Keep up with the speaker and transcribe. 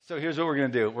So here's what we're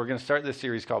going to do. We're going to start this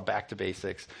series called Back to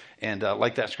Basics. And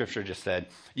like that scripture just said,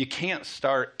 you can't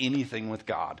start anything with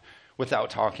God without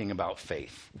talking about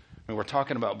faith. I mean, we're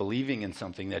talking about believing in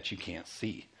something that you can't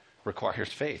see. Requires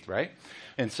faith, right?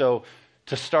 And so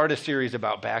to start a series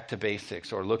about back to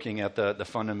basics or looking at the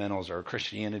fundamentals or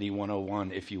Christianity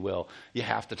 101, if you will, you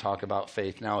have to talk about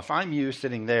faith. Now, if I'm you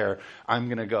sitting there, I'm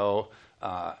going to go,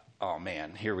 oh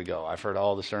man, here we go. I've heard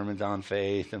all the sermons on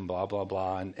faith and blah, blah,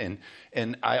 blah.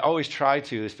 And I always try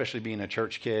to, especially being a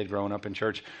church kid, growing up in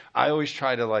church, I always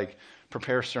try to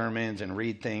prepare sermons and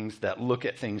read things that look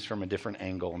at things from a different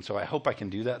angle. And so I hope I can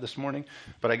do that this morning.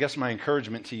 But I guess my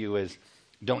encouragement to you is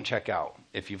don't check out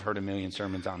if you've heard a million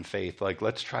sermons on faith.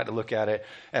 Let's try to look at it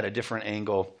at a different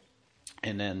angle.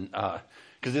 And then,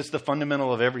 because it's the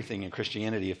fundamental of everything in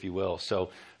Christianity, if you will. So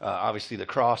obviously the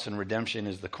cross and redemption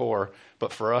is the core,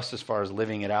 but for us, as far as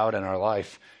living it out in our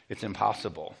life, it's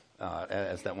impossible,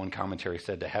 as that one commentary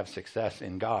said, to have success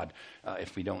in God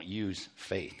if we don't use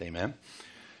faith. Amen?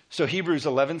 So Hebrews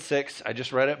 11:6, I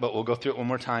just read it, but we'll go through it one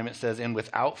more time. It says, "And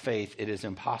without faith, it is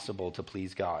impossible to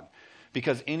please God.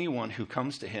 Because anyone who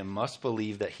comes to him must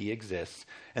believe that he exists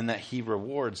and that he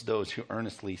rewards those who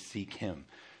earnestly seek him."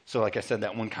 So like I said,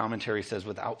 that one commentary says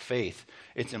without faith,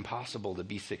 it's impossible to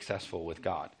be successful with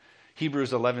God.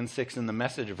 Hebrews 11:6 in the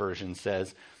Message version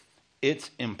says,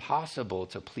 it's impossible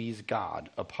to please God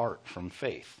apart from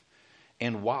faith.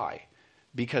 And why?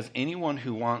 Because anyone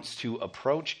who wants to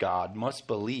approach God must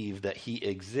believe that he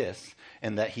exists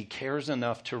and that he cares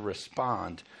enough to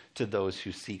respond to those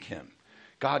who seek him.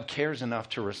 God cares enough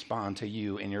to respond to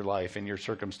you in your life, in your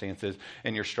circumstances,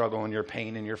 in your struggle, in your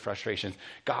pain, in your frustrations.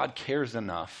 God cares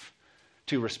enough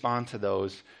to respond to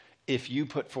those if you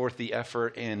put forth the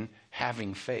effort in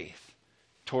having faith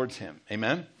towards him.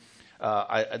 Amen?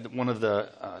 One of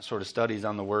the sort of studies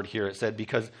on the word here, it said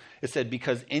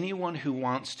because anyone who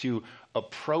wants to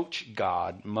approach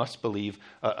God must believe,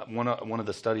 one of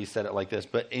the studies said it like this,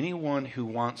 but anyone who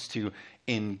wants to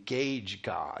engage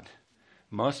God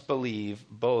must believe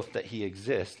both that he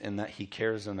exists and that he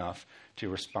cares enough to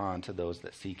respond to those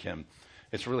that seek him.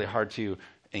 It's really hard to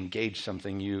engage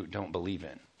something you don't believe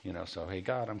in, so, hey,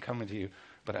 God, I'm coming to you,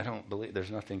 but I don't believe,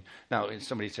 there's nothing. Now,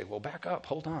 somebody say, well, back up,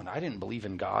 hold on. I didn't believe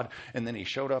in God, and then he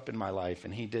showed up in my life,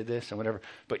 and he did this and whatever.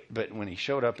 But when he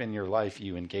showed up in your life,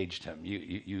 you engaged him.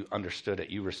 You understood it.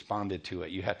 You responded to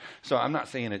it. So I'm not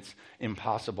saying it's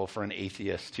impossible for an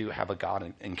atheist to have a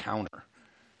God encounter.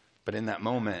 But in that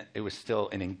moment, it was still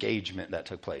an engagement that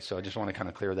took place. So I just want to kind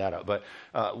of clear that up. But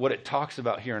what it talks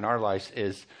about here in our lives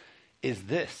is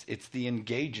this. It's the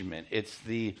engagement. It's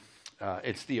the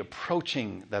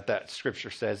approaching that scripture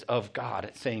says of God.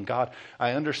 It's saying, God,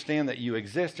 I understand that you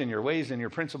exist in your ways and your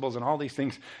principles and all these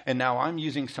things. And now I'm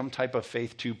using some type of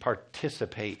faith to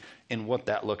participate in what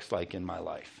that looks like in my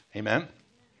life. Amen?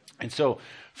 And so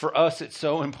for us, it's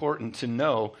so important to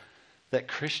know that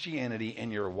Christianity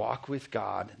in your walk with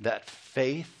God, that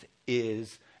faith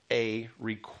is a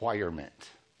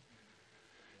requirement.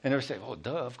 And they say, well,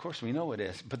 duh, of course we know it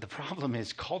is. But the problem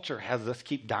is culture has us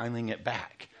keep dialing it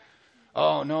back.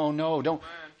 Oh, no,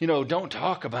 don't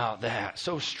talk about that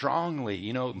so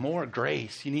strongly. More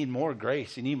grace. You need more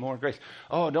grace. You need more grace.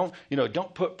 Oh,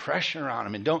 don't put pressure on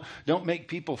them, and don't make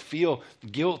people feel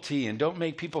guilty, and don't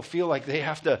make people feel like they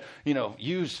have to,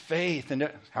 use faith.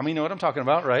 And how many know what I'm talking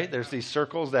about, right? There's these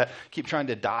circles that keep trying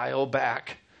to dial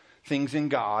back things in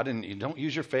God, and you don't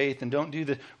use your faith, and don't do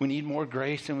this. We need more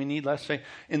grace, and we need less faith.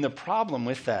 And the problem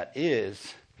with that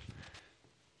is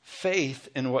faith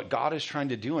in what God is trying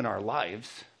to do in our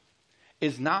lives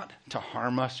is not to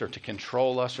harm us or to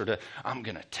control us or to, I'm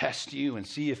going to test you and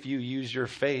see if you use your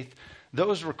faith.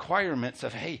 Those requirements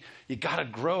of, hey, you got to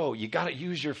grow, you got to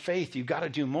use your faith, you got to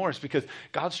do more, is because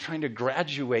God's trying to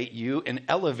graduate you and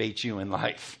elevate you in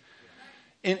life.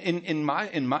 In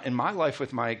my life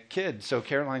with my kids, so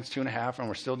Caroline's 2.5 and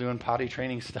we're still doing potty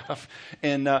training stuff.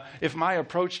 And if my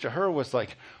approach to her was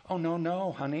like, oh,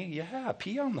 no, honey, yeah,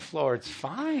 pee on the floor, it's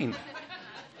fine.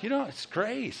 It's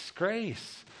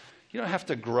grace. You don't have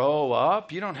to grow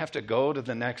up. You don't have to go to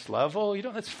the next level.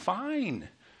 It's fine.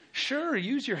 Sure,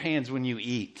 use your hands when you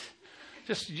eat.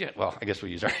 I guess we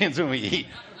use our hands when we eat.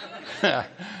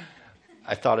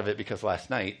 I thought of it because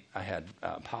last night I had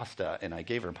pasta, and I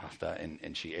gave her pasta,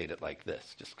 and she ate it like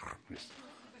this, just and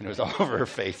it was all over her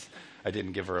face. I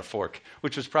didn't give her a fork,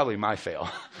 which was probably my fail,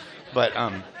 but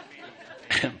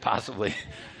possibly.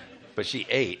 But she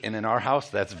ate, and in our house,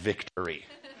 that's victory.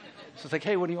 So it's like,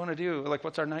 hey, what do you want to do? Like,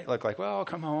 what's our night look like? Well, I'll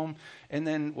come home, and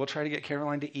then we'll try to get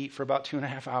Caroline to eat for about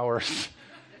 2.5 hours.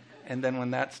 And then when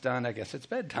that's done, I guess it's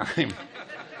bedtime.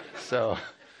 So,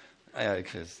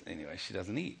 because anyway, she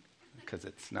doesn't eat. because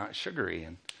it's not sugary,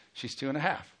 and she's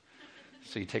 2.5.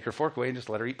 So you take her fork away and just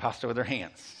let her eat pasta with her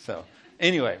hands. So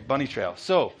anyway, bunny trail.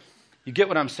 So you get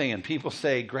what I'm saying. People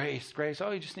say, grace, grace.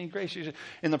 Oh, you just need grace.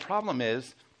 And the problem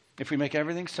is, if we make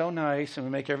everything so nice and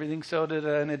we make everything so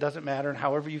da-da, and it doesn't matter, and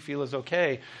however you feel is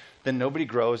okay, then nobody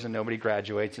grows and nobody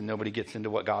graduates and nobody gets into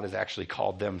what God has actually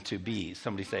called them to be.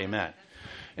 Somebody say amen.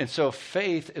 And so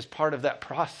faith is part of that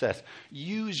process.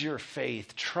 Use your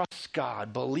faith. Trust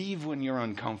God. Believe when you're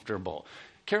uncomfortable.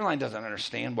 Caroline doesn't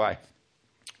understand why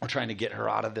we're trying to get her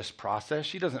out of this process.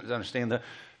 She doesn't understand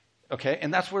okay,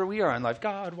 and that's where we are in life.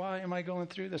 God, why am I going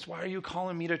through this? Why are you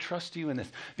calling me to trust you in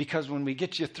this? Because when we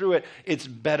get you through it, it's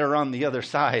better on the other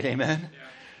side. Amen? Yeah.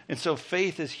 And so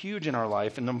faith is huge in our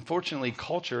life, and unfortunately,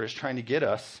 culture is trying to get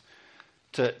us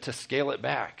to scale it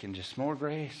back and just more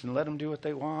grace and let them do what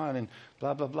they want and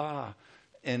blah, blah, blah.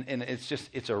 And it's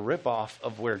a ripoff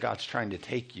of where God's trying to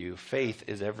take you. Faith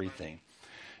is everything.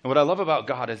 And what I love about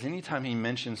God is anytime he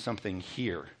mentions something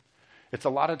here, it's a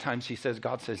lot of times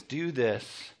God says, do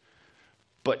this,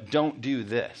 but don't do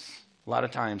this. A lot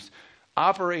of times,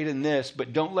 operate in this,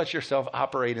 but don't let yourself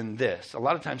operate in this. A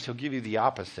lot of times he'll give you the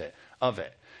opposite of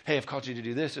it. Hey, I've called you to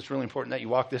do this. It's really important that you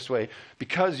walk this way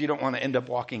because you don't want to end up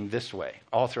walking this way.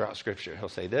 All throughout Scripture, he'll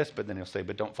say this, but then he'll say,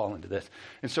 but don't fall into this.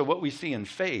 And so what we see in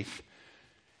faith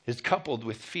is coupled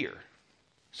with fear.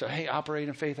 So, hey, operate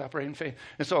in faith, operate in faith.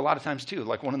 And so a lot of times, too,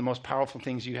 like one of the most powerful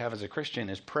things you have as a Christian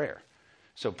is prayer.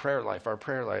 So prayer life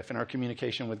and our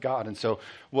communication with God. And so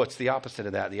what's the opposite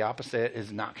of that? The opposite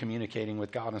is not communicating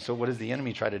with God. And so what does the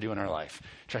enemy try to do in our life?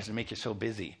 He tries to make you so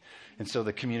busy. And so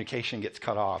the communication gets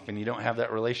cut off and you don't have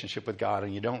that relationship with God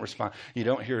and you don't respond. You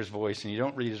don't hear his voice and you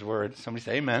don't read his word. Somebody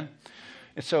say amen.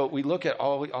 And so we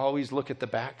always look at the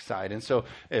backside. And so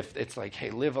if it's like, hey,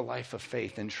 live a life of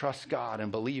faith and trust God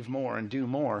and believe more and do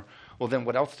more, well, then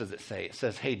what else does it say? It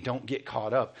says, hey, don't get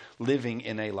caught up living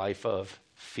in a life of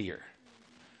fear.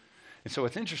 And so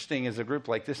what's interesting is a group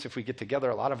like this, if we get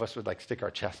together, a lot of us would like stick our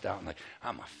chest out and like,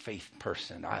 I'm a faith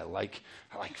person. I like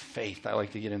faith. I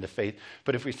like to get into faith.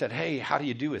 But if we said, hey, how do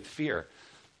you do with fear?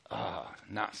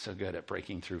 Not so good at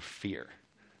breaking through fear.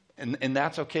 And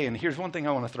that's okay. And here's one thing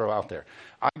I want to throw out there.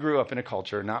 I grew up in a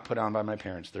culture not put on by my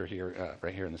parents. They're here,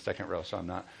 right here in the second row. So I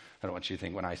don't want you to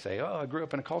think when I say, oh, I grew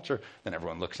up in a culture, then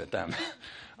everyone looks at them.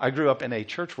 I grew up in a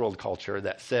church world culture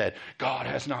that said, God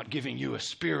has not given you a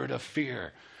spirit of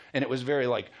fear. And it was very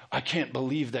like, I can't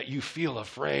believe that you feel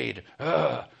afraid.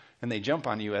 Ugh. And they jump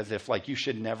on you as if like you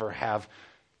should never have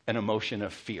an emotion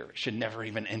of fear. It should never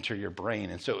even enter your brain.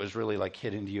 And so it was really like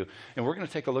hit into you. And we're going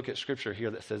to take a look at scripture here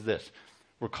that says this.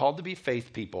 We're called to be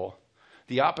faith people.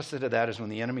 The opposite of that is when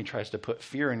the enemy tries to put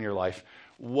fear in your life.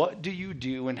 What do you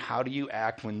do and how do you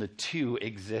act when the two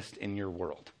exist in your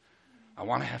world? I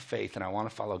want to have faith and I want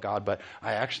to follow God, but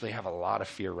I actually have a lot of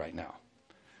fear right now.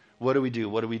 What do we do?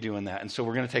 What do we do in that? And so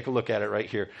we're going to take a look at it right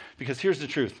here. Because here's the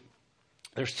truth.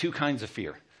 There's two kinds of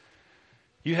fear.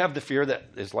 You have the fear that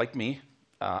is like me.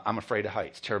 I'm afraid of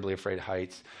heights, terribly afraid of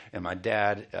heights. And my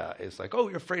dad is like, oh,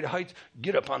 you're afraid of heights?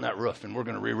 Get up on that roof and we're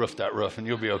going to re-roof that roof and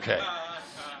you'll be okay.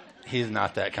 He's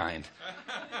not that kind.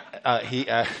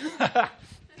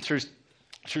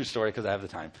 True story because I have the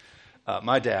time.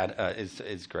 My dad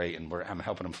is great, and I'm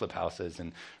helping him flip houses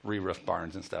and re-roof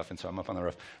barns and stuff, and so I'm up on the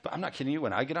roof. But I'm not kidding you.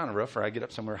 When I get on a roof or I get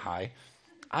up somewhere high,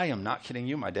 I am not kidding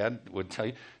you. My dad would tell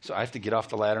you. So I have to get off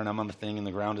the ladder, and I'm on the thing, and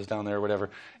the ground is down there or whatever.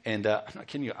 And I'm not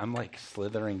kidding you. I'm like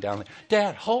slithering down there.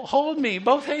 Dad, hold me,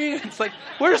 both hands. Like,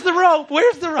 where's the rope?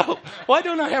 Where's the rope? Why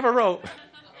don't I have a rope?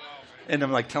 And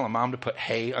I'm like telling Mom to put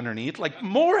hay underneath. Like,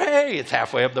 more hay. It's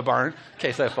halfway up the barn in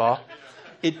case I fall.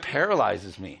 It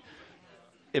paralyzes me.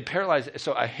 It paralyzes.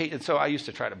 So I hate it. So I used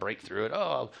to try to break through it. Oh,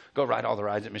 I'll go ride all the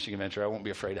rides at Michigan Venture. I won't be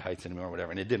afraid of heights anymore or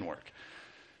whatever. And it didn't work.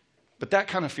 But that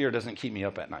kind of fear doesn't keep me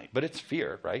up at night. But it's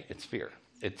fear, right? It's fear.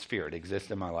 It's fear. It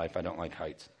exists in my life. I don't like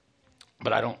heights.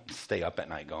 But I don't stay up at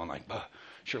night going like,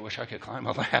 sure wish I could climb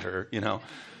a ladder, you know.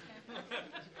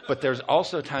 But there's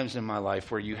also times in my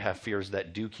life where you have fears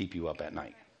that do keep you up at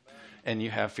night. And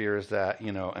you have fears that,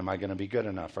 you know, am I going to be good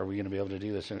enough? Are we going to be able to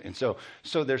do this? And so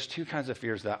there's two kinds of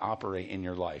fears that operate in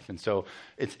your life. And so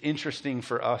it's interesting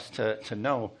for us to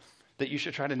know that you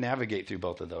should try to navigate through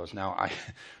both of those. Now,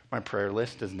 my prayer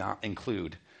list does not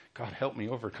include, God, help me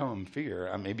overcome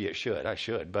fear. Maybe it should. I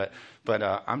should. But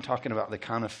I'm talking about the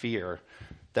kind of fear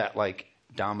that, like,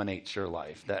 dominates your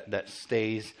life, that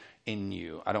stays in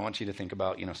you. I don't want you to think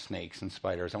about, you know, snakes and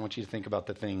spiders. I want you to think about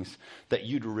the things that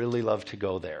you'd really love to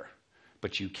go there,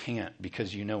 but you can't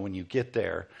because you know when you get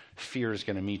there, fear is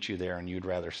going to meet you there and you'd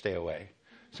rather stay away.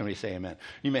 Somebody say amen.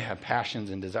 You may have passions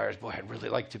and desires. Boy, I'd really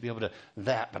like to be able to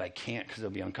that, but I can't because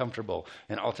it'll be uncomfortable.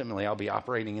 And ultimately, I'll be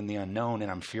operating in the unknown, and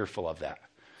I'm fearful of that.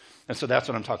 And so that's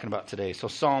what I'm talking about today. So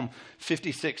Psalm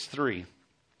 56:3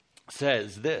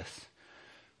 says this: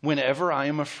 whenever I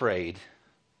am afraid,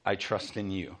 I trust in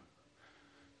you.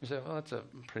 You say, well, that's a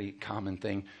pretty common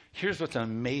thing. Here's what's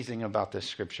amazing about this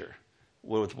scripture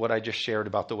with what I just shared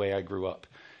about the way I grew up.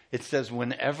 It says,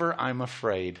 whenever I'm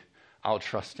afraid, I'll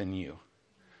trust in you.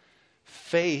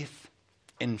 Faith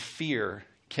and fear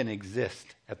can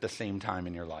exist at the same time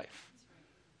in your life.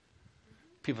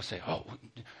 People say, oh,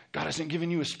 God hasn't given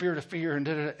you a spirit of fear.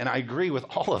 And I agree with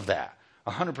all of that.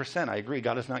 100% I agree.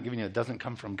 God has not given you. It doesn't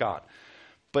come from God.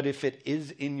 But if it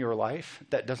is in your life,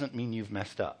 that doesn't mean you've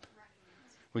messed up.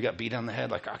 We got beat on the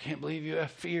head like, I can't believe you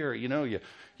have fear. You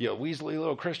weaselly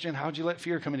little Christian. How'd you let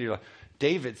fear come into your life?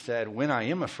 David said, when I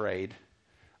am afraid,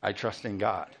 I trust in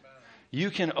God. You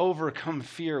can overcome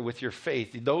fear with your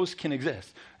faith. Those can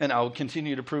exist. And I'll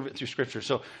continue to prove it through Scripture.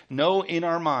 So know in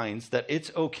our minds that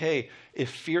it's okay if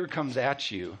fear comes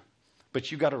at you, but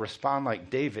you got to respond like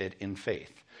David in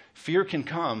faith. Fear can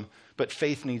come, but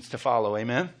faith needs to follow.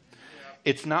 Amen?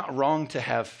 It's not wrong to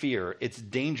have fear. It's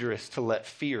dangerous to let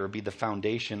fear be the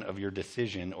foundation of your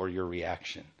decision or your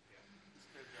reaction.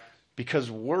 Because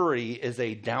worry is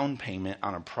a down payment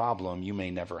on a problem you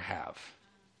may never have.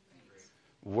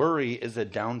 Worry is a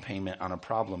down payment on a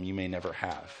problem you may never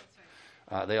have.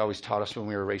 They always taught us when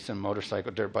we were racing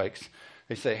dirt bikes.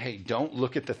 They say, hey, don't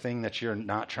look at the thing that you're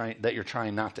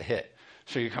trying not to hit.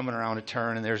 So you're coming around a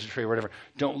turn and there's a tree or whatever.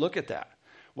 Don't look at that.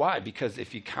 Why? Because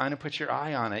if you kind of put your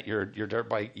eye on it, your dirt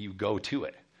bike, you go to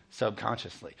it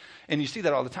subconsciously. And you see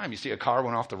that all the time. You see a car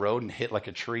went off the road and hit like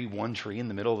one tree in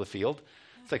the middle of the field.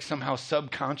 It's like somehow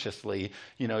subconsciously,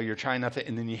 you're trying not to,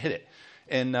 and then you hit it.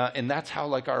 And that's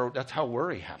how that's how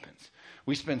worry happens.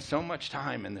 We spend so much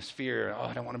time in this fear. Oh,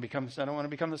 I don't want to become this. I don't want to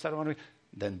become this. I don't want to.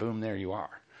 Then boom, there you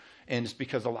are. And it's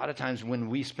because a lot of times when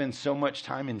we spend so much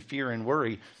time in fear and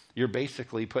worry, you're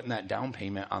basically putting that down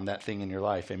payment on that thing in your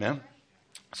life. Amen?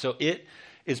 So it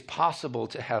is possible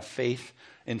to have faith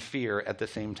and fear at the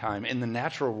same time. In the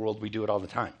natural world, we do it all the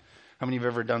time. How many of you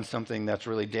have ever done something that's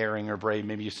really daring or brave?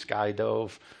 Maybe you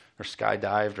skydove or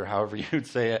skydived or however you'd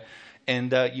say it.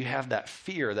 And you have that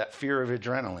fear of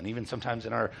adrenaline. Even sometimes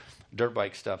in our dirt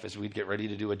bike stuff, as we'd get ready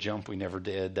to do a jump we never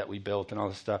did that we built and all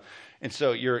this stuff. And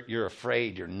so you're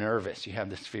afraid, you're nervous. You have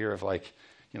this fear of like,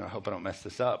 I hope I don't mess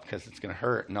this up because it's going to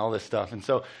hurt and all this stuff. And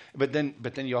so, but then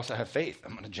you also have faith.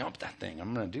 I'm going to jump that thing.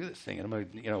 I'm going to do this thing. And I'm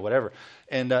going to, whatever.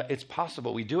 And it's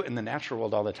possible. We do it in the natural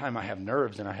world all the time. I have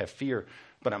nerves and I have fear,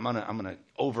 but I'm going to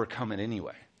overcome it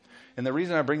anyway. And the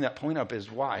reason I bring that point up is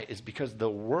why? Is because the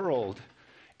world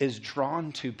is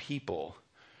drawn to people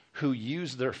who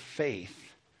use their faith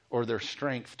or their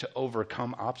strength to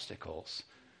overcome obstacles.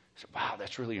 So, wow,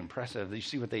 that's really impressive. You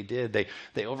see what they did?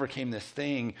 They overcame this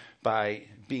thing by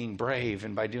being brave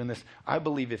and by doing this. I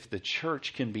believe if the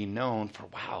church can be known for,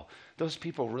 wow, those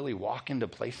people really walk into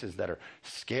places that are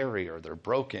scary or they're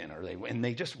broken and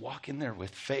they just walk in there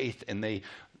with faith and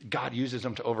God uses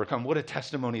them to overcome. What a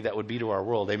testimony that would be to our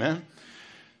world. Amen?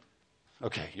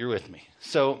 Okay, you're with me.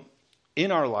 So in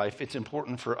our life, it's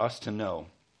important for us to know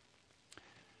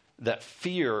that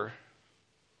fear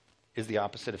is the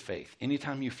opposite of faith.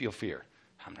 Anytime you feel fear,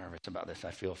 I'm nervous about this,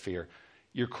 I feel fear,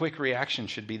 your quick reaction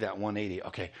should be that 180.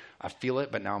 Okay, I feel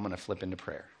it, but now I'm going to flip into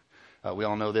prayer. We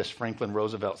all know this. Franklin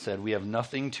Roosevelt said, we have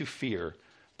nothing to fear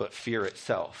but fear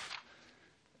itself.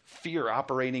 Fear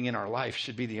operating in our life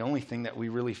should be the only thing that we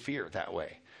really fear that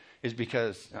way, is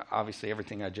because obviously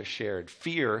everything I just shared,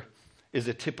 fear is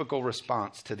a typical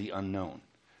response to the unknown.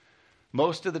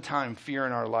 Most of the time, fear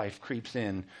in our life creeps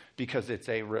in because it's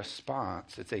a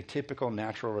response. It's a typical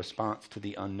natural response to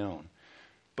the unknown.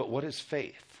 But what is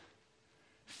faith?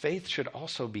 Faith should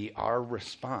also be our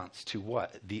response to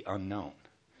what? The unknown.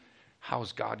 How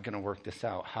is God going to work this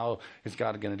out? How is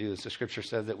God going to do this? The scripture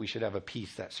says that we should have a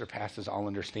peace that surpasses all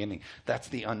understanding. That's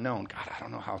the unknown. God, I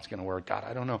don't know how it's going to work. God,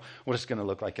 I don't know what it's going to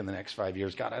look like in the next 5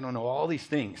 years. God, I don't know all these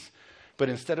things. But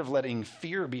instead of letting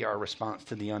fear be our response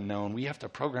to the unknown, we have to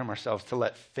program ourselves to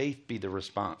let faith be the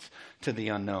response to the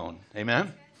unknown.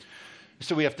 Amen?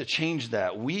 So we have to change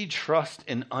that. We trust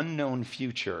an unknown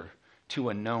future to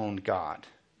a known God.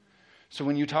 So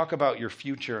when you talk about your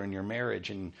future and your marriage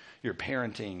and your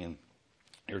parenting and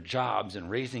your jobs and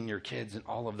raising your kids and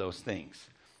all of those things,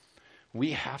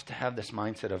 we have to have this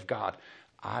mindset of, God,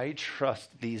 I trust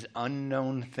these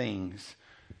unknown things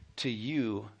to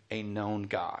you, a known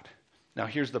God. Now,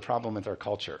 here's the problem with our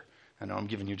culture. I know I'm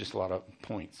giving you just a lot of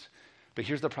points, but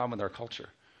here's the problem with our culture.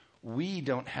 We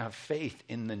don't have faith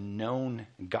in the known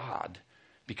God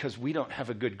because we don't have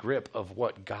a good grip of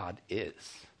what God is.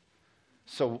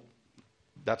 So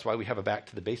that's why we have a Back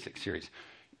to the Basics series.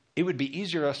 It would be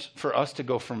easier for us to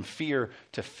go from fear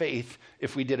to faith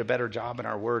if we did a better job in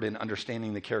our word in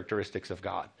understanding the characteristics of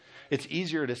God. It's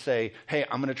easier to say, hey,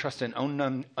 I'm going to trust an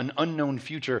unknown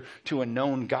future to a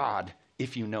known God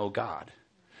if you know God.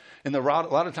 And a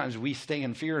lot of times we stay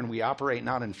in fear and we operate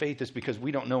not in faith is because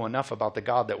we don't know enough about the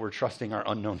God that we're trusting our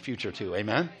unknown future to.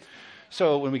 Amen?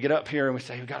 So when we get up here and we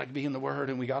say, we got to be in the Word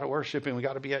and we got to worship and we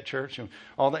got to be at church and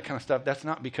all that kind of stuff, that's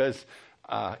not because,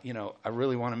 I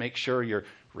really want to make sure you're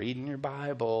reading your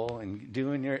Bible and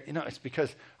doing it's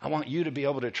because I want you to be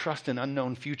able to trust an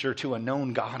unknown future to a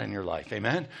known God in your life.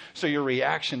 Amen? So your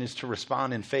reaction is to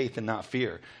respond in faith and not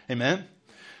fear. Amen?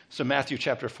 So Matthew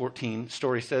chapter 14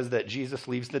 story says that Jesus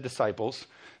leaves the disciples.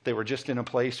 They were just in a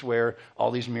place where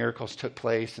all these miracles took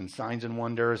place and signs and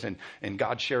wonders, and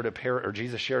God shared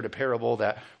Jesus shared a parable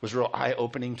that was real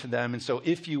eye-opening to them. And so,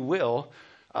 if you will,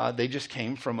 they just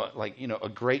came from a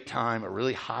great time, a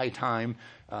really high time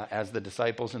as the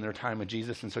disciples in their time with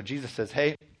Jesus. And so Jesus says,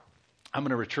 hey, I'm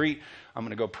going to retreat. I'm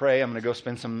going to go pray. I'm going to go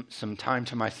spend some time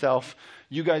to myself.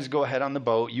 You guys go ahead on the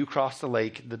boat. You cross the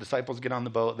lake. The disciples get on the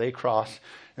boat. They cross.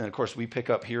 And of course, we pick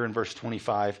up here in verse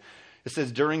 25. It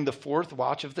says, during the fourth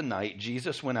watch of the night,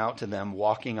 Jesus went out to them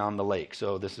walking on the lake.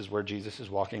 So this is where Jesus is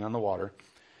walking on the water.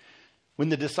 When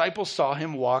the disciples saw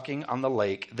him walking on the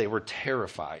lake, they were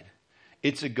terrified.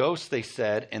 It's a ghost, they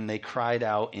said, and they cried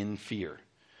out in fear.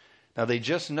 Now, they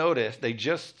just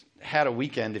had a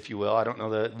weekend, if you will. I don't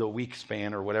know the week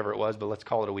span or whatever it was, but let's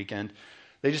call it a weekend.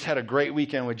 They just had a great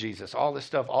weekend with Jesus. All this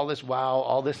stuff, all this wow,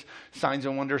 all this signs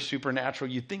and wonders,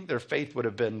 supernatural. You'd think their faith would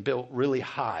have been built really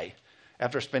high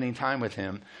after spending time with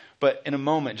him. But in a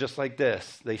moment just like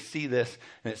this, they see this,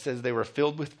 and it says they were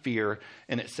filled with fear,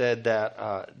 and it said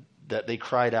that they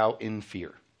cried out in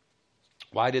fear.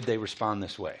 Why did they respond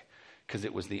this way? Because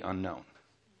it was the unknown.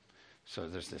 So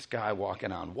there's this guy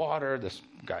walking on water. This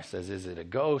guy says, is it a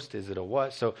ghost? Is it a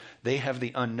what? So they have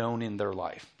the unknown in their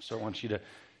life. So I want you to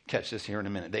catch this here in a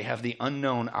minute. They have the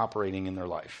unknown operating in their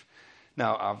life.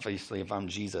 Now, obviously, if I'm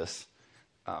Jesus,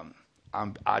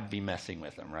 I'd be messing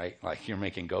with them, right? Like, you're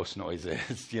making ghost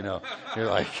noises, you're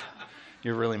like,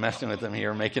 you're really messing with them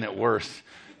here, making it worse.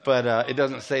 But it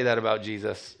doesn't say that about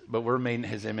Jesus, but we're made in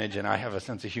his image, and I have a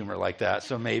sense of humor like that,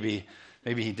 so maybe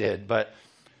he did. But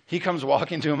he comes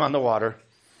walking to him on the water,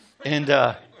 and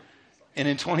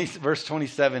in verse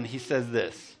 27, he says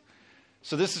this.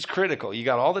 So this is critical. You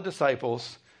got all the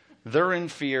disciples, they're in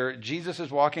fear. Jesus is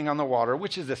walking on the water,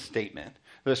 which is a statement.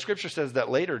 The scripture says that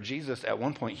later, Jesus, at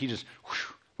one point, he just,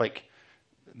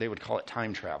 they would call it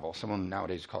time travel. Someone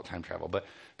nowadays would call it time travel.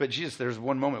 But Jesus, there's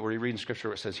one moment where you read in scripture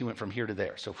where it says he went from here to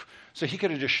there. So he could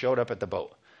have just showed up at the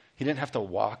boat. He didn't have to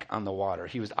walk on the water.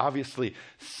 He was obviously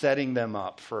setting them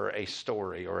up for a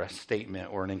story or a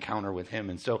statement or an encounter with him.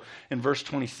 And so in verse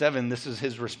 27, this is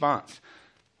his response.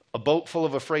 A boat full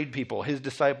of afraid people, his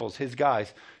disciples, his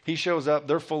guys. He shows up.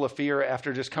 They're full of fear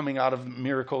after just coming out of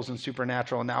miracles and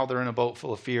supernatural. And now they're in a boat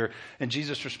full of fear. And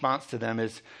Jesus' response to them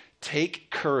is, take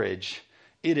courage.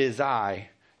 It is I.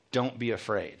 Don't be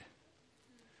afraid.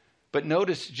 But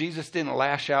notice Jesus didn't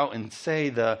lash out and say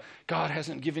God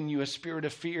hasn't given you a spirit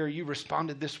of fear. You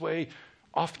responded this way,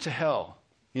 off to hell,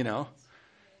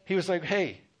 He was like,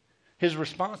 hey, his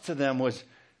response to them was,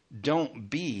 don't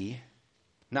be,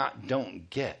 not don't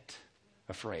get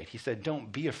afraid. He said,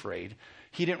 don't be afraid.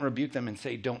 He didn't rebuke them and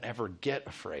say, don't ever get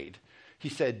afraid. He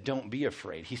said, don't be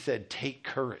afraid. He said, take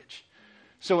courage.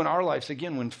 So in our lives,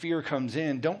 again, when fear comes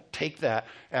in, don't take that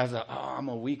as I'm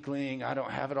a weakling. I don't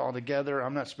have it all together.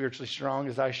 I'm not spiritually strong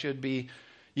as I should be.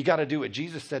 You got to do what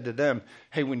Jesus said to them.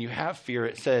 Hey, when you have fear,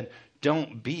 it said,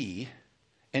 don't be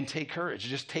and take courage.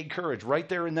 Just take courage right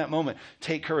there in that moment.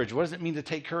 Take courage. What does it mean to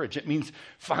take courage? It means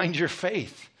find your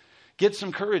faith. Get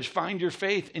some courage. Find your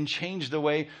faith and change the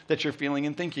way that you're feeling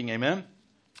and thinking. Amen?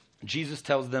 Jesus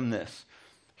tells them this.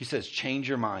 He says, change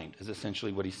your mind is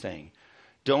essentially what he's saying.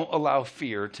 Don't allow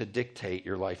fear to dictate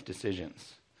your life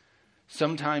decisions.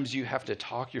 Sometimes you have to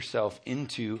talk yourself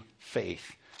into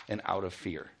faith and out of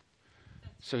fear.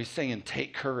 So he's saying,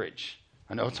 take courage.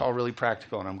 I know it's all really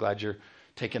practical, and I'm glad you're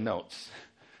taking notes.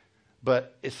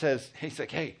 But it says, he's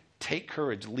like, hey, take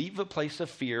courage. Leave a place of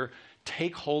fear.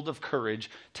 Take hold of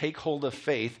courage. Take hold of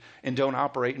faith, and don't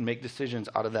operate and make decisions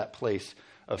out of that place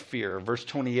of fear. Verse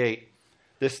 28,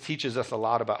 this teaches us a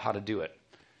lot about how to do it.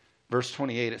 Verse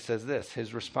 28, it says this,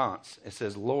 his response. It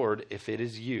says, Lord, if it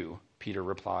is you, Peter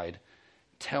replied,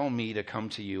 tell me to come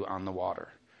to you on the water.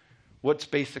 What's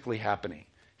basically happening?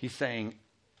 He's saying,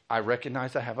 I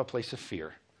recognize I have a place of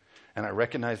fear, and I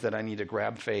recognize that I need to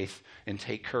grab faith and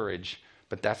take courage,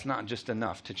 But that's not just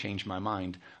enough to change my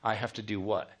mind. I have to do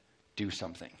what? Do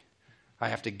something. I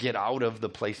have to get out of the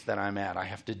place that I'm at. I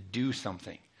have to do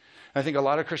something. I think a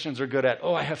lot of Christians are good at,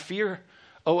 I have fear.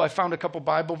 I found a couple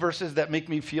Bible verses that make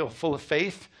me feel full of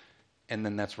faith. And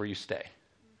then that's where you stay.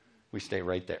 We stay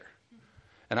right there.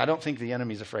 And I don't think the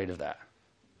enemy's afraid of that.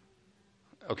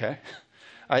 Okay?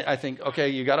 I think, okay,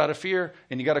 you got out of fear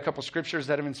and you got a couple scriptures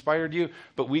that have inspired you,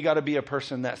 but we got to be a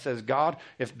person that says, God,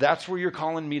 if that's where you're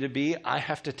calling me to be, I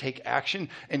have to take action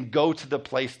and go to the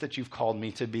place that you've called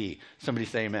me to be. Somebody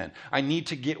say amen. I need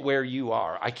to get where you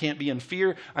are. I can't be in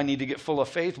fear. I need to get full of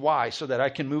faith. Why? So that I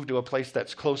can move to a place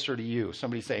that's closer to you.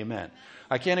 Somebody say amen.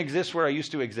 I can't exist where I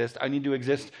used to exist. I need to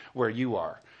exist where you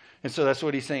are. And so that's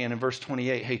what he's saying in verse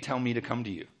 28. Hey, tell me to come to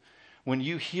you. When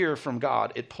you hear from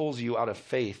God, it pulls you out of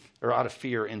faith or out of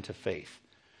fear into faith.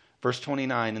 Verse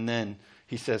 29, and then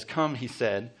he says, come, he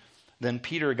said. Then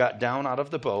Peter got down out of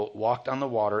the boat, walked on the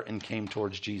water, and came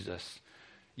towards Jesus.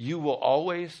 You will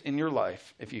always in your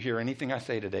life, if you hear anything I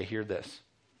say today, hear this.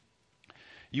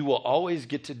 You will always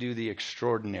get to do the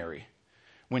extraordinary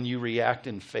when you react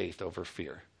in faith over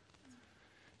fear.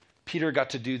 Peter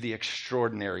got to do the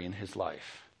extraordinary in his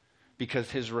life because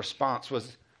his response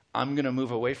was, I'm going to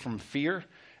move away from fear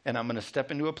and I'm going to step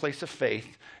into a place of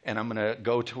faith and I'm going to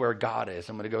go to where God is.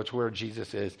 I'm going to go to where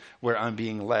Jesus is, where I'm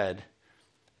being led.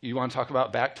 You want to talk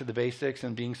about back to the basics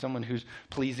and being someone who's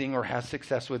pleasing or has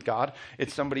success with God?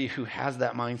 It's somebody who has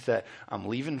that mindset. I'm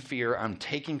leaving fear. I'm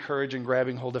taking courage and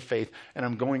grabbing hold of faith and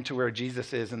I'm going to where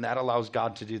Jesus is, and that allows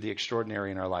God to do the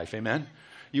extraordinary in our life. Amen?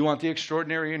 You want the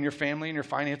extraordinary in your family, in your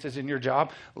finances, in your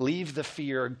job? Leave the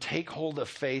fear, take hold of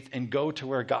faith, and go to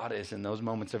where God is in those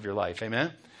moments of your life.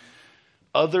 Amen?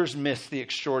 Others miss the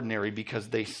extraordinary because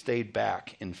they stayed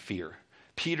back in fear.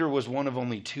 Peter was one of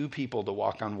only 2 people to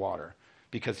walk on water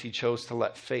because he chose to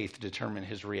let faith determine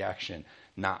his reaction,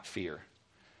 not fear.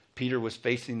 Peter was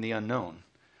facing the unknown,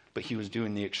 but he was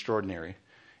doing the extraordinary.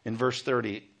 In verse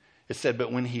 30, it said,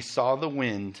 but when he saw the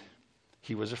wind,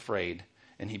 he was afraid.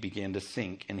 And he began to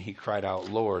sink, and he cried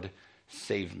out, Lord,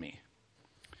 save me.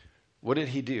 What did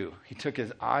he do? He took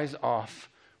his eyes off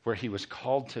where he was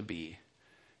called to be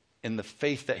in the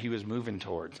faith that he was moving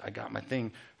towards. I got my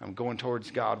thing. I'm going towards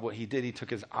God. What he did, he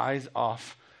took his eyes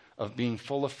off of being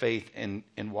full of faith and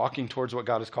walking towards what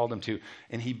God has called him to,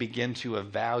 and he began to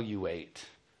evaluate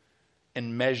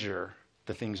and measure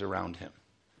the things around him.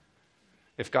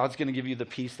 If God's going to give you the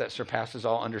peace that surpasses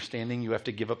all understanding, you have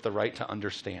to give up the right to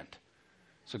understand.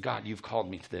 So God, you've called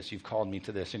me to this. You've called me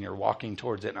to this. And you're walking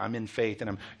towards it. And I'm in faith. And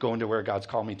I'm going to where God's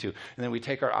called me to. And then we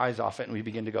take our eyes off it and we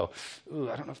begin to go, ooh,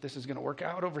 I don't know if this is going to work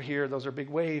out over here. Those are big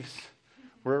waves.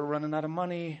 We're running out of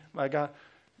money.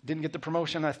 Didn't get the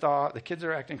promotion I thought. The kids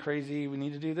are acting crazy. We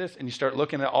need to do this. And you start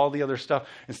looking at all the other stuff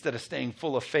instead of staying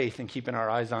full of faith and keeping our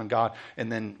eyes on God.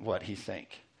 And then what? He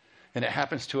sank. And it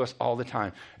happens to us all the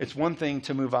time. It's one thing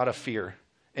to move out of fear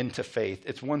into faith.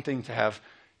 It's one thing to have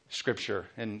Scripture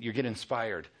and you get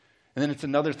inspired. And then it's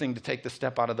another thing to take the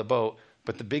step out of the boat.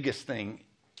 But the biggest thing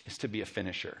is to be a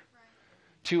finisher.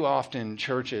 Right. Too often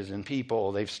churches and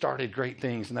people, they've started great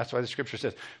things. And that's why the Scripture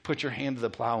says, put your hand to the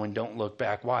plow and don't look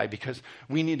back. Why? Because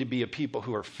we need to be a people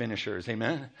who are finishers.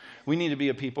 Amen? We need to be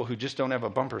a people who just don't have a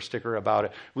bumper sticker about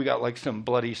it. We got like some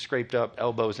bloody scraped up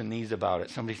elbows and knees about it.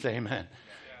 Somebody say amen.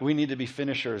 Yeah. We need to be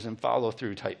finishers and follow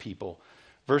through type people.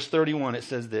 Verse 31, it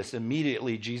says this,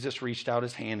 immediately Jesus reached out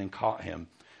his hand and caught him.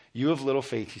 You have little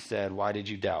faith, he said, why did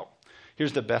you doubt?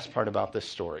 Here's the best part about this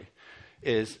story,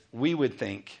 is we would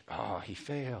think, he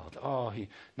failed.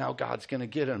 Now God's going to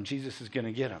get him. Jesus is going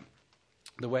to get him.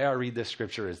 The way I read this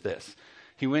scripture is this.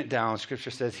 He went down,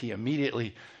 scripture says he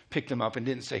immediately picked him up and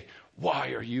didn't say, why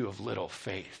are you of little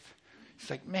faith? It's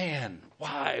like, man,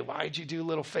 why? Why'd you do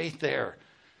little faith there?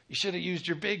 You should have used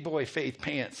your big boy faith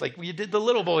pants. Like you did the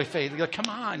little boy faith. Like, come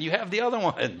on, you have the other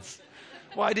ones.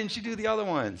 Why didn't you do the other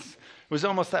ones? It was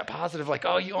almost that positive, like,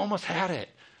 you almost had it.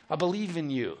 I believe in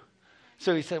you.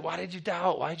 So he said, why did you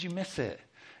doubt? Why did you miss it?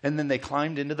 And then they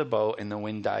climbed into the boat and the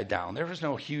wind died down. There was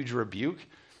no huge rebuke.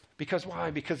 Because why?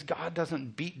 Because God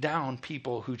doesn't beat down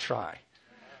people who try,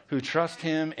 who trust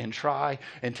him and try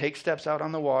and take steps out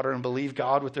on the water and believe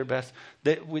God with their best.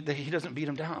 He doesn't beat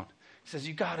them down. He says,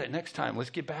 you got it. Next time, let's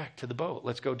get back to the boat.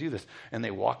 Let's go do this. And they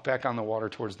walk back on the water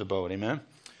towards the boat. Amen?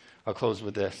 I'll close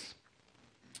with this.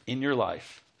 In your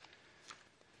life,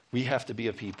 we have to be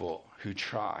a people who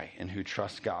try and who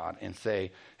trust God and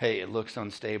say, hey, it looks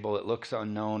unstable. It looks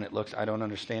unknown. I don't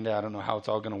understand it. I don't know how it's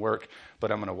all going to work,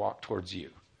 but I'm going to walk towards you.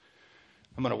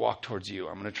 I'm going to walk towards you.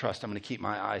 I'm going to trust. I'm going to keep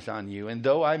my eyes on you. And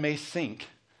though I may sink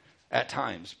at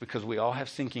times, because we all have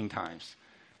sinking times,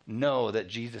 know that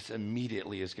Jesus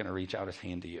immediately is going to reach out his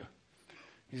hand to you.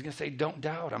 He's going to say, don't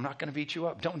doubt. I'm not going to beat you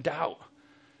up. Don't doubt.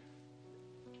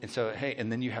 And so, hey,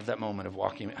 and then you have that moment of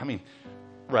walking. I mean,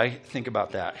 right? Think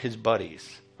about that. His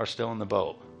buddies are still in the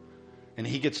boat. And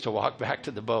he gets to walk back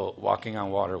to the boat, walking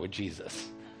on water with Jesus.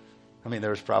 I mean,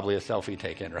 there was probably a selfie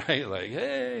taken, right? Like,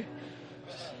 hey,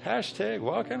 hashtag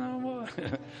walking on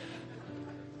water.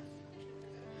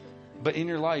 But in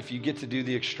your life, you get to do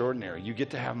the extraordinary. You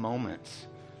get to have moments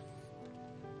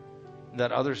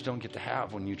that others don't get to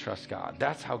have when you trust God.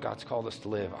 That's how God's called us to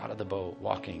live, out of the boat,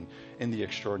 walking in the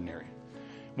extraordinary.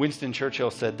 Winston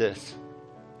Churchill said this: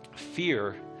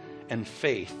 fear and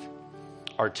faith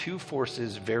are two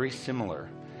forces very similar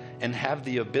and have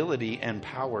the ability and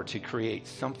power to create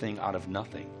something out of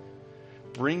nothing,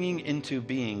 bringing into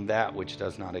being that which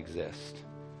does not exist.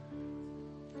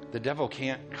 The devil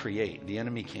can't create. The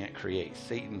enemy can't create.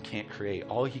 Satan can't create.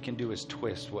 All he can do is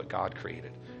twist what God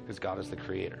created, because God is the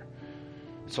creator.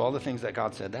 So all the things that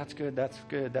God said, that's good, that's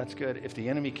good, that's good. If the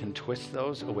enemy can twist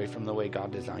those away from the way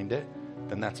God designed it,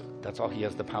 then that's all he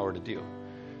has the power to do.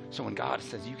 So when God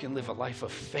says you can live a life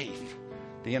of faith,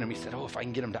 the enemy said, if I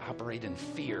can get him to operate in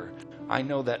fear, I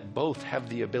know that both have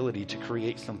the ability to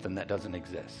create something that doesn't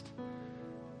exist.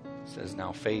 It says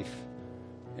now faith,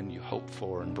 and you hope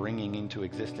for and bringing into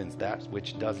existence that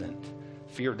which doesn't.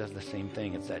 Fear does the same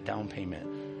thing. It's that down payment.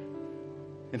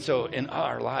 And so in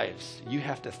our lives, you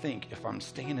have to think, if I'm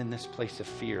staying in this place of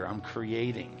fear, I'm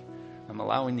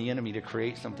allowing the enemy to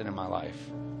create something in my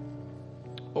life.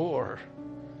 Or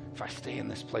if I stay in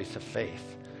this place of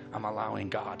faith, I'm allowing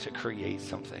God to create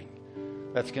something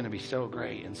that's going to be so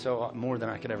great and so more than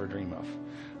I could ever dream of.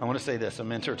 I want to say this. A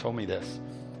mentor told me this.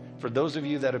 For those of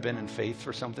you that have been in faith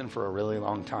for something for a really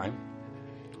long time,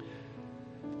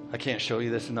 I can't show you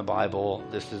this in the Bible.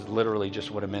 This is literally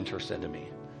just what a mentor said to me.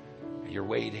 You're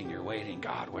waiting.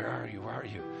 God, where are you? Where are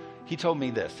you? He told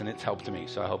me this, and it's helped me,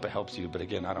 so I hope it helps you. But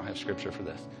again, I don't have scripture for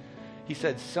this. He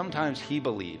said sometimes he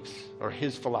believes, or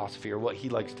his philosophy, or what he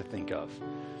likes to think of,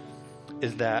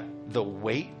 is that the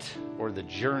weight or the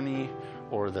journey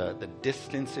or the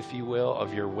distance, if you will,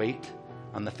 of your weight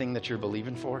on the thing that you're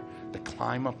believing for, the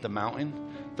climb up the mountain,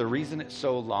 the reason it's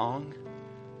so long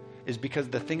is because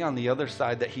the thing on the other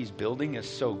side that he's building is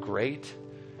so great,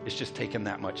 it's just taking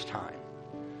that much time.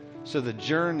 So the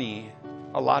journey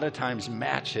a lot of times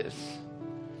matches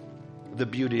the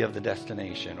beauty of the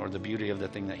destination or the beauty of the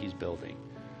thing that he's building.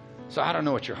 So I don't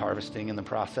know what you're harvesting in the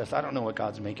process. I don't know what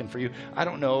God's making for you. I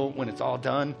don't know when it's all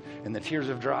done and the tears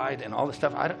have dried and all this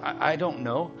stuff. I don't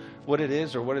know what it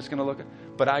is or what it's going to look like.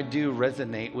 But I do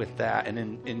resonate with that.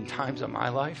 And in times of my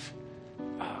life,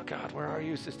 oh, God, where are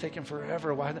you? This is taking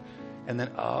forever. Why? And then,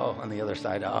 on the other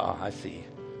side, I see.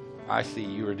 I see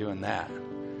you were doing that.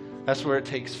 That's where it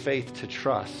takes faith to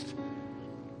trust.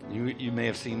 You may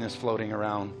have seen this floating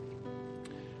around.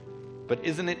 But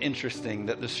isn't it interesting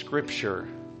that the scripture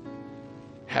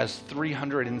has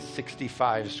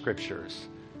 365 scriptures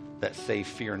that say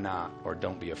fear not or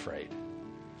don't be afraid,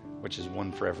 which is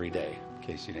one for every day, in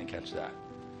case you didn't catch that.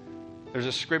 There's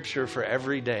a scripture for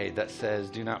every day that says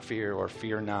do not fear or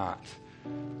fear not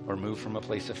or move from a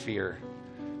place of fear.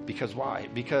 Because why?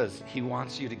 Because he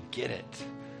wants you to get it.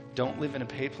 Don't live in a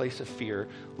place of fear.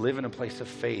 Live in a place of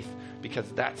faith,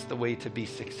 because that's the way to be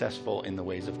successful in the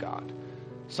ways of God.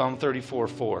 Psalm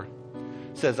 34:4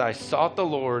 says, I sought the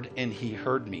Lord and he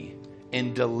heard me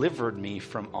and delivered me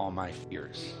from all my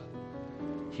fears.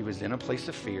 He was in a place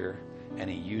of fear and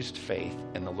he used faith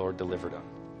and the Lord delivered him.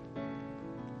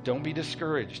 Don't be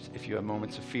discouraged if you have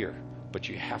moments of fear, but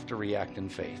you have to react in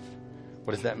faith.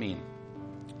 What does that mean?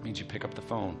 It means you pick up the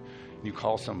phone and you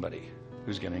call somebody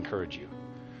who's going to encourage you.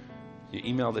 You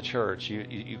email the church,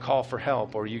 you call for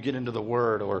help, or you get into the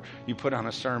word, or you put on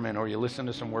a sermon, or you listen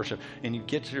to some worship, and you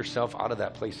get yourself out of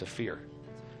that place of fear.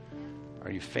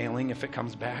 Are you failing if it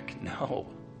comes back? No.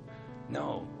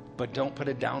 But don't put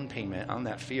a down payment on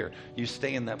that fear. You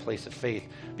stay in that place of faith,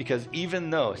 because even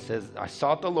though it says, I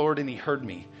sought the Lord and he heard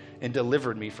me and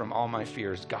delivered me from all my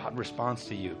fears, God responds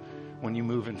to you when you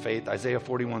move in faith. Isaiah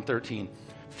 41:13,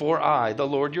 for I, the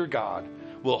Lord your God,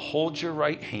 will hold your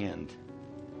right hand,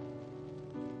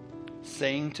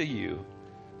 saying to you,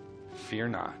 fear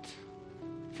not,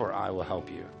 for I will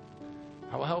help you.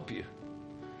 I will help you.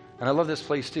 And I love this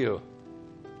place too.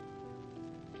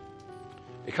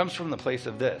 It comes from the place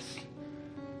of this.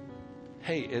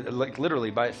 Hey, like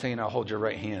literally by it saying, I'll hold your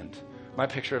right hand. My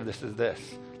picture of this is this,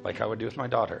 like I would do with my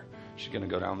daughter. She's going to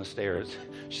go down the stairs.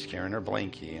 She's carrying her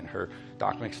blankie and her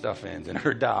Doc McStuffins and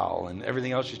her doll and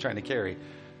everything else she's trying to carry.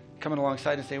 Coming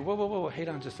alongside and saying, whoa, hold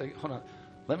on, just like, hold on.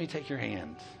 Let me take your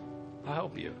hand. I'll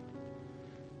help you.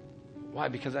 Why?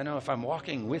 Because I know if I'm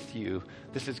walking with you,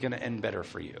 this is going to end better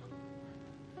for you.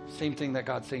 Same thing that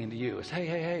God's saying to you is, hey,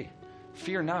 hey, hey,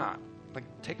 fear not. Like,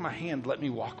 take my hand, let me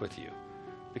walk with you,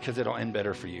 because it'll end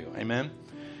better for you. Amen?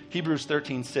 Hebrews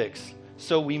 13:6.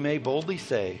 So we may boldly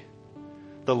say,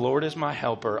 the Lord is my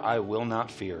helper, I will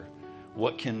not fear.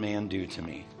 What can man do to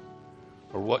me?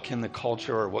 Or what can the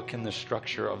culture or what can the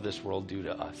structure of this world do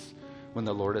to us when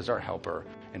the Lord is our helper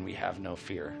and we have no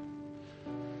fear?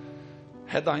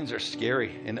 Headlines are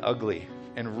scary and ugly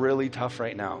and really tough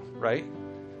right now, right?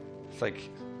 It's like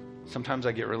sometimes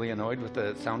I get really annoyed with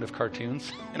the sound of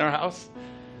cartoons in our house,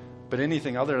 but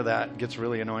anything other than that gets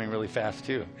really annoying really fast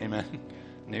too. Amen.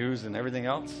 News and everything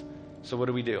else. So what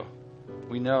do?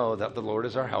 We know that the Lord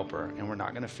is our helper and we're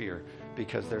not going to fear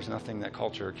because there's nothing that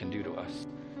culture can do to us.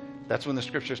 That's when the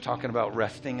scripture is talking about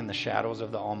resting in the shadows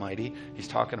of the Almighty. He's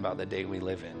talking about the day we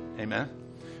live in. Amen?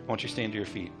 Why don't you stand to your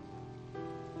feet?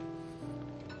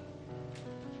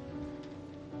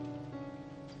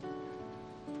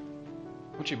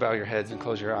 Why don't you bow your heads and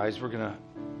close your eyes? We're going to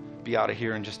be out of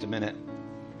here in just a minute.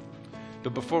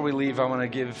 But before we leave, I want to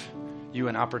give you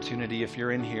an opportunity. If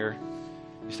you're in here,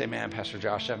 you say, man, Pastor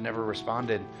Josh, I've never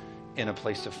responded in a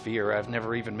place of fear. I've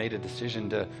never even made a decision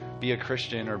to be a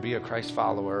Christian or be a Christ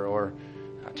follower or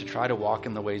to try to walk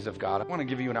in the ways of God. I want to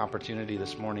give you an opportunity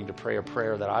this morning to pray a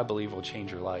prayer that I believe will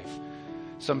change your life.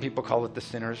 Some people call it the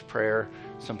sinner's prayer.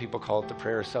 Some people call it the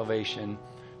prayer of salvation.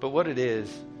 But what it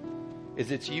is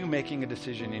it's you making a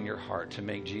decision in your heart to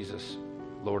make Jesus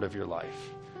Lord of your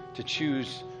life, to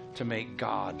choose to make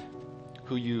God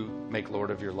who you make Lord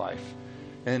of your life.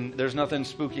 And there's nothing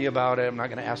spooky about it. I'm not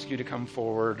going to ask you to come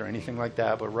forward or anything like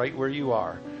that. But right where you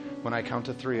are, when I count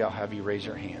to 3, I'll have you raise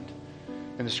your hand.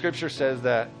 And the scripture says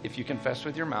that if you confess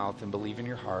with your mouth and believe in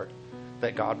your heart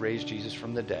that God raised Jesus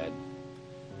from the dead,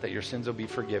 that your sins will be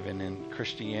forgiven. And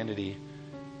Christianity,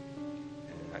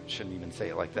 I shouldn't even say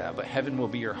it like that, but heaven will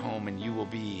be your home and you will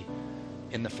be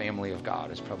in the family of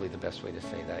God is probably the best way to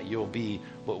say that. You'll be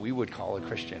what we would call a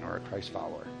Christian or a Christ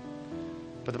follower.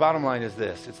 But the bottom line is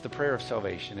this. It's the prayer of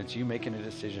salvation. It's you making a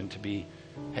decision to be,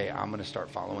 hey, I'm going to start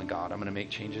following God. I'm going to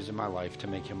make changes in my life to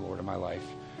make him Lord of my life.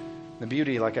 The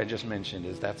beauty, like I just mentioned,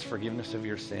 is that's forgiveness of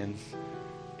your sins,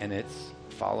 and it's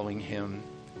following him,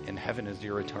 and heaven is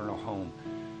your eternal home.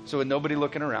 So with nobody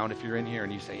looking around, if you're in here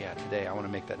and you say, yeah, today I want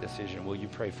to make that decision, will you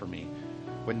pray for me?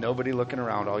 With nobody looking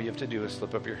around, all you have to do is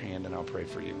slip up your hand and I'll pray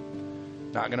for you.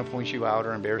 Not going to point you out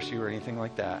or embarrass you or anything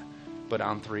like that. But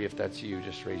on 3, if that's you,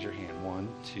 just raise your hand. 1,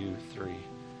 2, 3.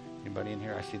 Anybody in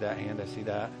here? I see that hand. I see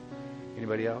that.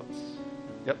 Anybody else?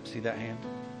 Yep, see that hand.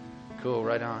 Cool,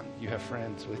 right on. You have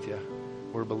friends with you.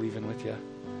 We're believing with you.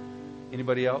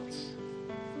 Anybody else?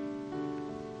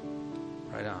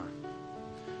 Right on.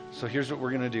 So here's what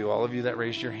we're going to do. All of you that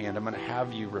raised your hand, I'm going to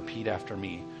have you repeat after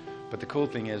me. But the cool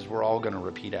thing is we're all going to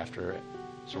repeat after it.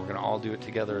 So we're going to all do it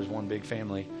together as one big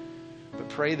family. But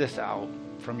pray this out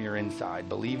from your inside.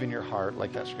 Believe in your heart,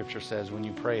 like that scripture says, when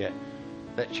you pray it,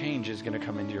 that change is going to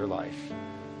come into your life.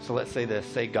 So let's say this.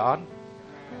 Say, God,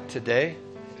 today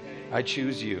I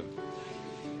choose you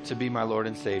to be my Lord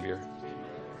and Savior.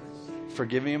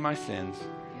 Forgive me of my sins.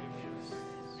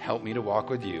 Help me to walk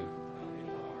with you.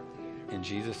 In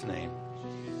Jesus' name,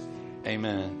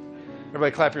 amen.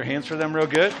 Everybody clap your hands for them real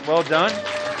good. Well done.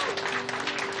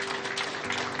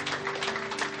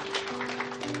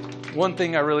 One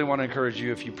thing I really want to encourage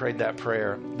you, if you prayed that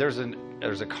prayer, there's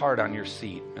a card on your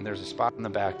seat, and there's a spot in the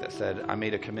back that said, I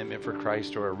made a commitment for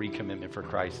Christ or a recommitment for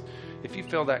Christ. If you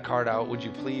fill that card out, would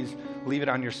you please leave it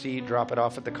on your seat, drop it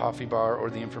off at the coffee bar or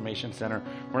the information center?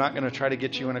 We're not going to try to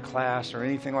get you in a class or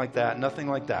anything like that, nothing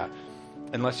like that.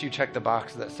 Unless you check the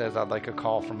box that says, I'd like a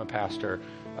call from a pastor,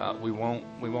 we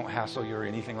won't hassle you or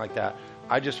anything like that.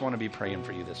 I just want to be praying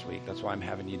for you this week. That's why I'm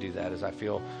having you do that, as I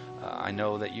feel, I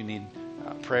know that you need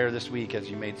prayer this week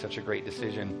as you made such a great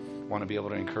decision. Want to be able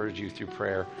to encourage you through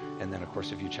prayer. And then, of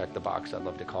course, if you check the box, I'd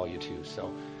love to call you too.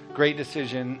 So great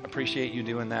decision. Appreciate you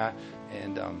doing that.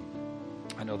 And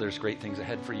I know there's great things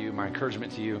ahead for you. My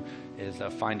encouragement to you is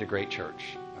find a great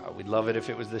church. We'd love it if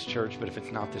it was this church, but if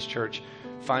it's not this church,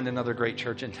 find another great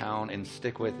church in town and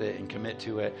stick with it and commit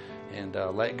to it and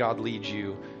let God lead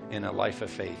you in a life of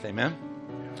faith. Amen?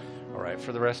 All right,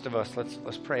 for the rest of us,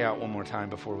 let's pray out one more time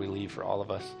before we leave for all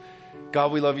of us.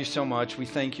 God, we love you so much. We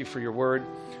thank you for your word.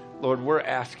 Lord, we're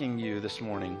asking you this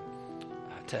morning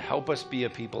to help us be a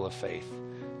people of faith,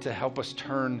 to help us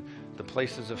turn the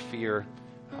places of fear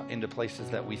into places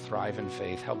that we thrive in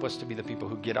faith. Help us to be the people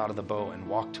who get out of the boat and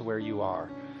walk to where you are.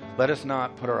 Let us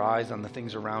not put our eyes on the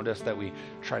things around us that we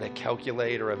try to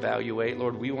calculate or evaluate.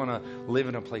 Lord, we want to live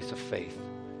in a place of faith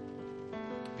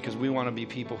because we want to be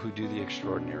people who do the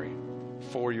extraordinary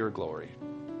for your glory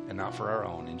and not for our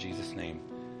own. In Jesus' name,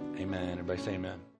 Amen. Everybody say amen.